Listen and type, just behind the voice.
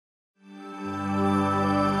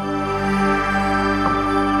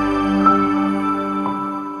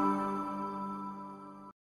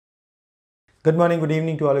Good morning, good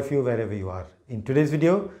evening to all of you wherever you are. In today's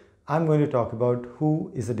video, I'm going to talk about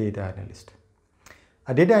who is a data analyst.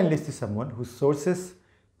 A data analyst is someone who sources,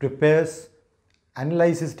 prepares,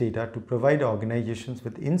 analyzes data to provide organizations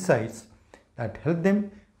with insights that help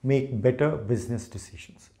them make better business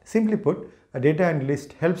decisions. Simply put, a data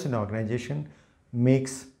analyst helps an organization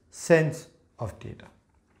makes sense of data.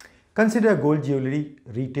 Consider a gold jewelry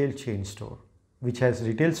retail chain store, which has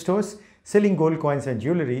retail stores selling gold coins and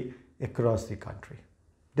jewelry across the country.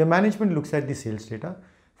 The management looks at the sales data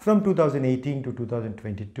from 2018 to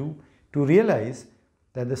 2022 to realize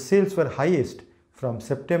that the sales were highest from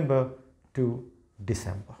September to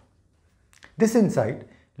December. This insight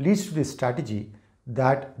leads to the strategy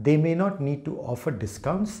that they may not need to offer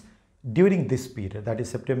discounts during this period, that is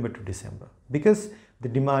September to December, because the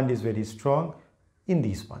demand is very strong in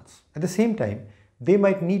these months. At the same time, they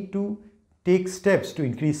might need to take steps to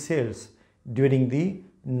increase sales during the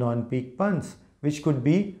non-peak months, which could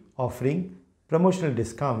be offering promotional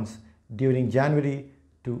discounts during January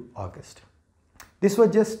to August. This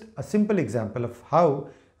was just a simple example of how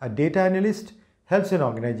a data analyst helps an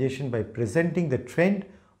organization by presenting the trend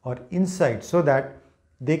or insight so that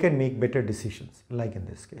they can make better decisions, like in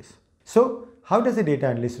this case. So, how does a data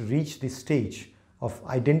analyst reach this stage of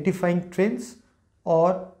identifying trends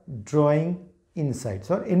or drawing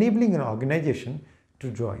insights or enabling an organization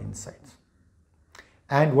to draw insights?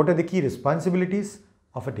 And what are the key responsibilities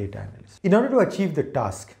of a data analyst? In order to achieve the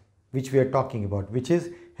task which we are talking about, which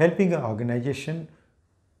is helping an organization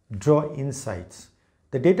draw insights,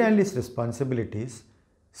 the data analyst responsibilities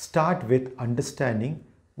start with understanding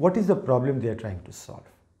what is the problem they are trying to solve,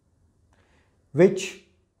 which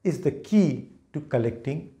is the key to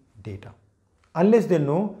collecting data. Unless they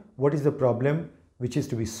know what is the problem which is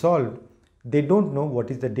to be solved, they don't know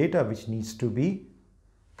what is the data which needs to be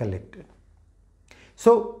collected.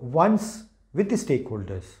 So once with the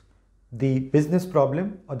stakeholders, the business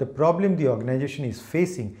problem or the problem the organization is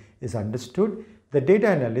facing is understood, the data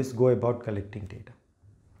analysts go about collecting data.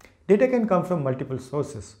 Data can come from multiple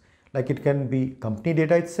sources, like it can be company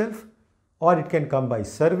data itself, or it can come by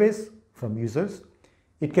surveys from users.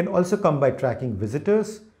 It can also come by tracking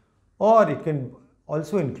visitors, or it can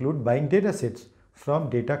also include buying data sets from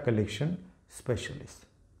data collection specialists.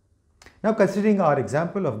 Now, considering our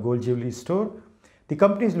example of gold jewelry store, the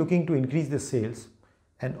company is looking to increase the sales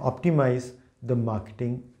and optimize the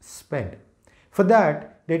marketing spend. For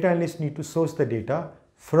that, data analysts need to source the data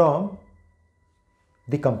from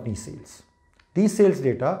the company sales. These sales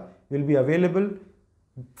data will be available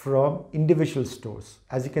from individual stores,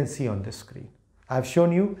 as you can see on the screen. I have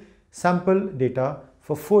shown you sample data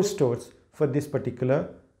for 4 stores for this particular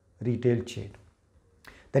retail chain.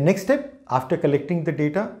 The next step after collecting the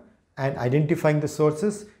data and identifying the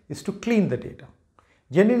sources is to clean the data.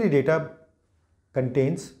 Generally, data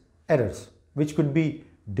contains errors, which could be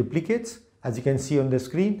duplicates. As you can see on the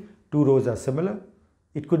screen, 2 rows are similar.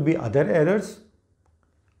 It could be other errors,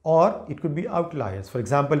 or it could be outliers. For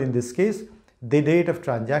example, in this case, the date of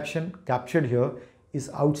transaction captured here is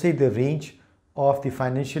outside the range of the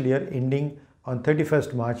financial year ending on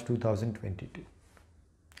 31st March 2022.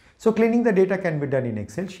 So cleaning the data can be done in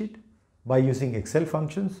Excel sheet by using Excel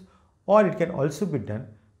functions, or it can also be done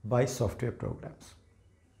by software programs.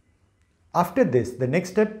 After this, the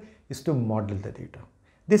next step is to model the data.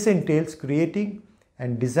 This entails creating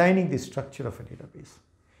and designing the structure of a database.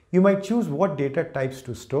 You might choose what data types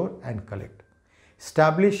to store and collect,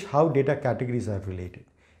 establish how data categories are related,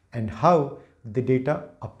 and how the data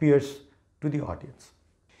appears to the audience.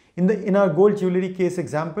 In our gold jewelry case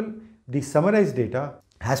example, the summarized data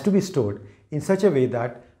has to be stored in such a way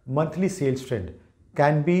that monthly sales trend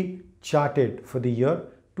can be charted for the year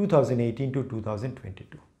 2018 to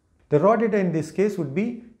 2022. The raw data in this case would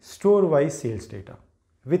be store-wise sales data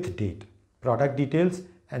with date, product details,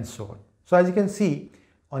 and so on. So as you can see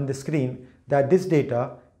on the screen that this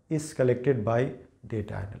data is collected by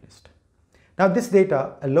data analyst. Now this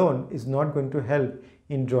data alone is not going to help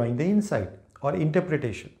in drawing the insight or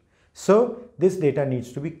interpretation. So this data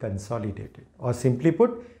needs to be consolidated, or simply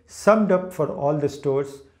put, summed up for all the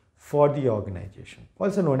stores for the organization,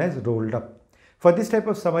 also known as rolled up. For this type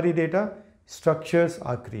of summary data, structures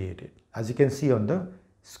are created. As you can see on the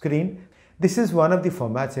screen, this is one of the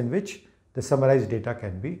formats in which the summarized data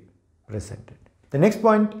can be presented. The next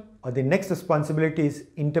point or the next responsibility is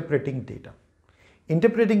interpreting data.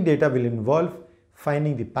 Interpreting data will involve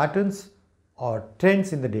finding the patterns or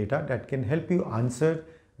trends in the data that can help you answer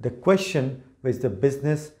the question which the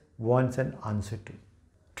business wants an answer to.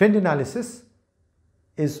 Trend analysis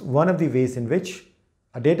is one of the ways in which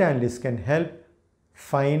a data analyst can help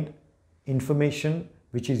find information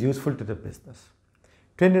which is useful to the business.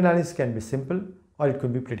 Trend analysis can be simple or it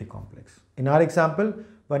could be pretty complex. In our example,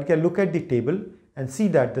 one can look at the table and see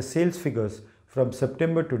that the sales figures from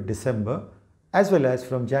September to December as well as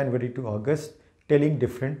from January to August telling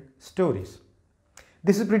different stories.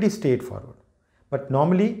 This is pretty straightforward, but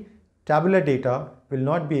normally tabular data will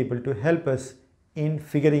not be able to help us in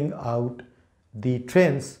figuring out the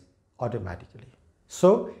trends automatically.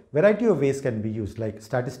 So, variety of ways can be used like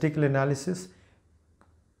statistical analysis,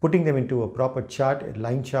 putting them into a proper chart, a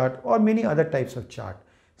line chart, or many other types of chart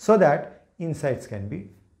so that insights can be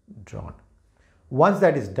drawn. Once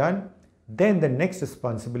that is done, then the next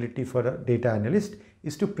responsibility for a data analyst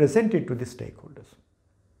is to present it to the stakeholders.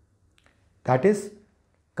 That is,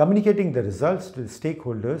 communicating the results to the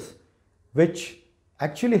stakeholders, which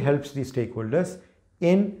actually helps the stakeholders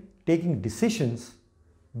in taking decisions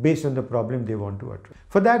based on the problem they want to address.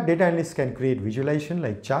 For that, data analysts can create visualization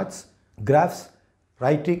like charts, graphs,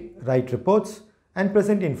 write reports, and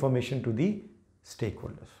present information to the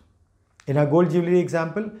stakeholders. In our gold jewelry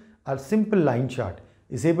example, our simple line chart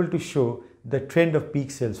is able to show the trend of peak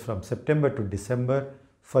sales from September to December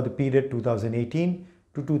for the period 2018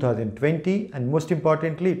 to 2020, and most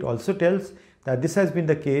importantly, it also tells that this has been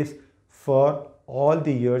the case for all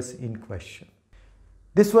the years in question.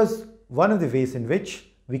 This was one of the ways in which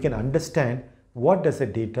we can understand what does a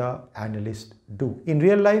data analyst do. In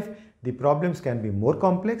real life, the problems can be more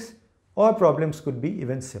complex or problems could be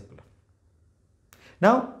even simpler.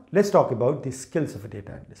 Now, let's talk about the skills of a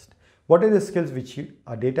data analyst. What are the skills which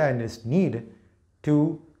a data analyst need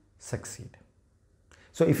to succeed?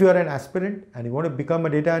 So if you are an aspirant and you want to become a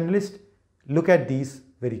data analyst, look at these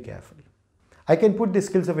very carefully. I can put the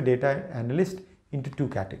skills of a data analyst into two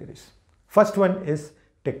categories. First one is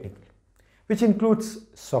technical, which includes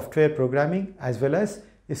software programming as well as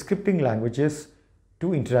scripting languages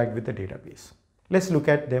to interact with the database. Let's look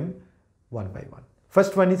at them one by one.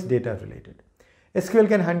 First one is data related. SQL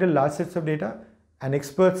can handle large sets of data and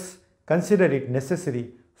experts consider it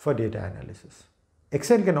necessary for data analysis.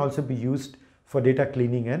 Excel can also be used for data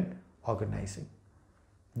cleaning and organizing.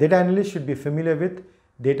 Data analysts should be familiar with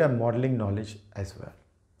data modeling knowledge as well.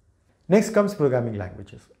 Next comes programming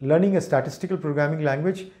languages. Learning a statistical programming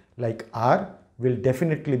language like R will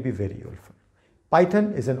definitely be very useful.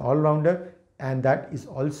 Python is an all-rounder, and that is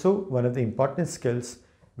also one of the important skills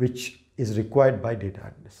which is required by data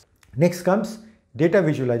analysts. Next comes data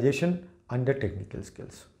visualization under technical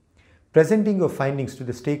skills. Presenting your findings to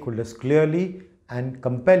the stakeholders clearly and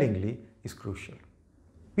compellingly is crucial.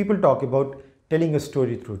 People talk about telling a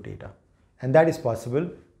story through data, and that is possible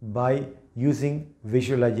by using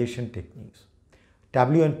visualization techniques.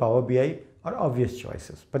 Tableau and Power BI are obvious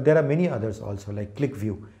choices, but there are many others also, like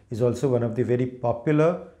ClickView is also one of the very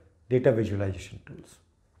popular data visualization tools.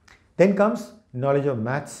 Then comes knowledge of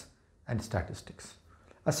maths and statistics.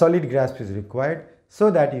 A solid grasp is required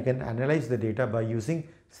so that you can analyze the data by using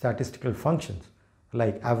statistical functions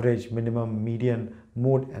like average, minimum, median,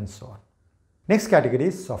 mode, and so on. Next category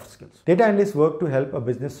is soft skills. Data analysts work to help a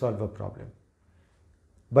business solve a problem,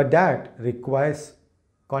 but that requires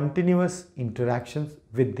continuous interactions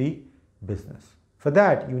with the business. For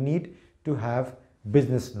that, you need to have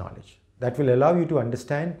business knowledge that will allow you to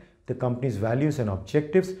understand the company's values and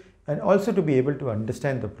objectives, and also to be able to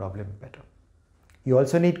understand the problem better. You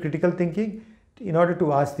also need critical thinking in order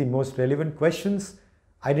to ask the most relevant questions,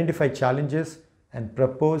 identify challenges, and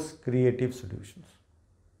propose creative solutions.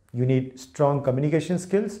 You need strong communication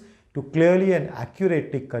skills to clearly and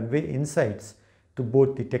accurately convey insights to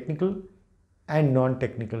both the technical and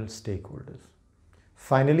non-technical stakeholders.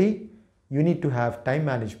 Finally, you need to have time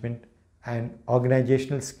management and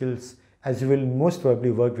organizational skills, as you will most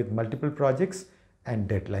probably work with multiple projects and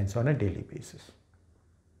deadlines on a daily basis.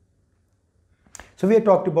 So we have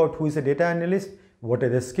talked about who is a data analyst, what are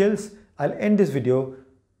the skills. I'll end this video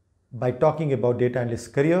by talking about data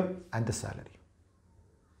analyst career and the salary.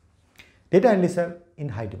 Data analysts are in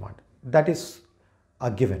high demand. That is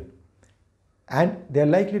a given, and they are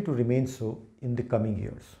likely to remain so in the coming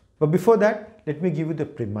years. But before that, let me give you the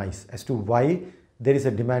premise as to why there is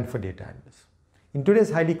a demand for data analysts. In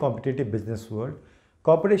today's highly competitive business world,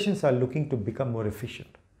 corporations are looking to become more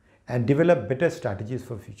efficient and develop better strategies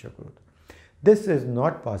for future growth. This is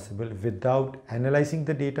not possible without analyzing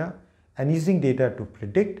the data and using data to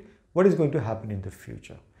predict what is going to happen in the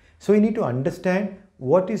future. So you need to understand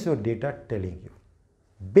what is your data telling you.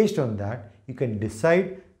 Based on that, you can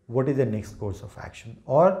decide what is the next course of action,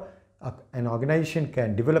 or an organization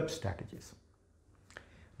can develop strategies.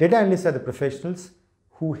 Data analysts are the professionals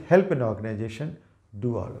who help an organization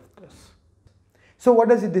do all of this. So what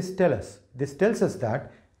does this tell us? This tells us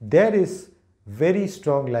that there is very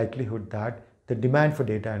strong likelihood that the demand for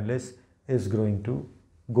data analysts is going to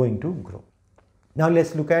grow. Now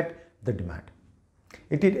let's look at the demand.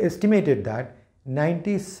 It is estimated that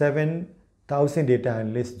 97,000 data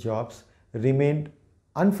analyst jobs remained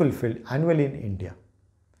unfulfilled annually in India,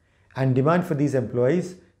 and demand for these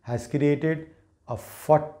employees has created a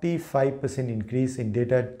 45% increase in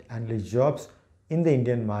data analyst jobs in the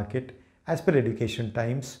Indian market as per Education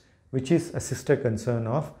Times, which is a sister concern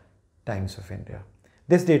of Times of India.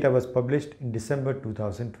 This data was published in December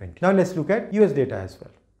 2020. Now let's look at US data as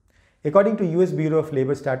well. According to US Bureau of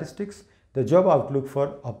Labor Statistics, the job outlook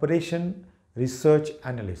for Operation Research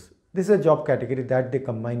Analyst, this is a job category that they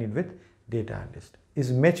combine it with data analyst,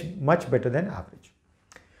 is much better than average.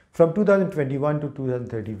 From 2021 to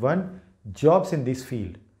 2031, jobs in this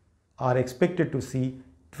field are expected to see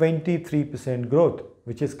 23% growth,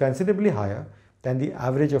 which is considerably higher than the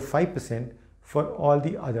average of 5% for all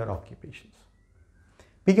the other occupations.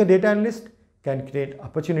 Being a data analyst can create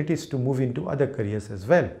opportunities to move into other careers as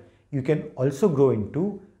well. You can also grow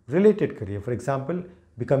into related career, for example,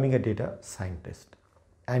 becoming a data scientist.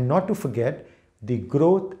 And not to forget the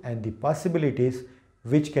growth and the possibilities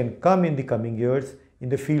which can come in the coming years in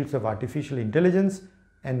the fields of artificial intelligence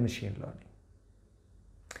and machine learning.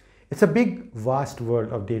 It's a big, vast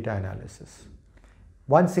world of data analysis.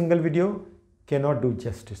 One single video cannot do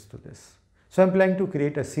justice to this. So I'm planning to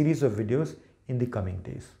create a series of videos in the coming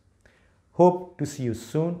days. Hope to see you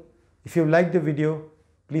soon. If you liked the video,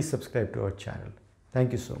 please subscribe to our channel.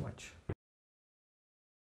 Thank you so much.